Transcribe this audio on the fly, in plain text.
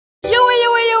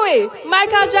Boy,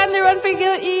 Michael John, the run for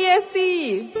Gill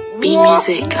ESC. B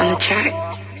music on the track.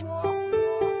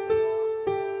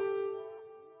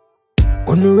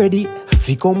 When we ready,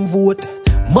 fi come vote.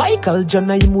 Michael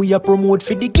John and him we a promote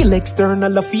for the Gill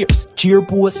External Affairs cheer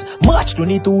post March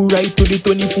 22 right to the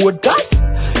 24th. Cause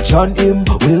John him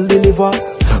will deliver.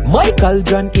 Michael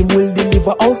John him will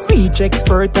deliver. Outreach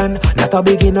expert and not a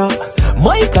beginner.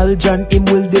 Michael John him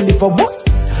will deliver. What?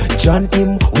 John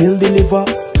him will deliver.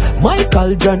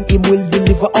 Michael John him will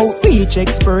deliver. Outreach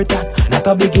expert and not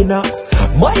a beginner.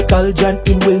 Michael John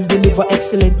him will deliver.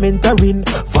 Excellent mentoring,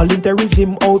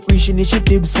 volunteerism, outreach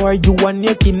initiatives for you and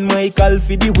your kin. Michael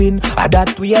for the win.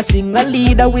 That we are sing a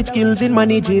leader with skills in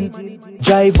managing.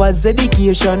 Drivers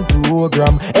education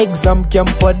program, exam camp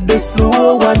for the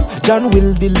slow ones. John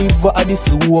will deliver the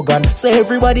slogan. So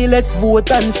everybody let's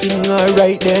vote and sing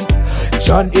right then.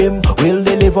 John him will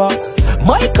deliver.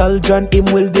 Michael John him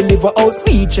will deliver.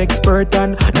 Outreach expert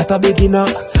and not a beginner.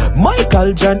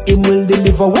 Michael John him will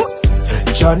deliver. What?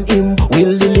 John him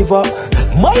will deliver.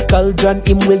 Michael John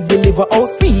him will deliver.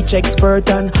 Outreach expert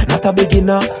and not a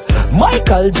beginner.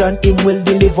 Michael John him will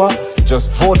deliver. Just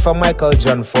vote for Michael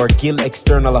John for Gill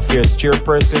External Affairs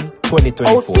Chairperson 2024.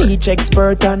 Outreach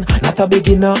expert and not a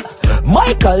beginner.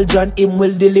 Michael John him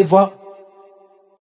will deliver.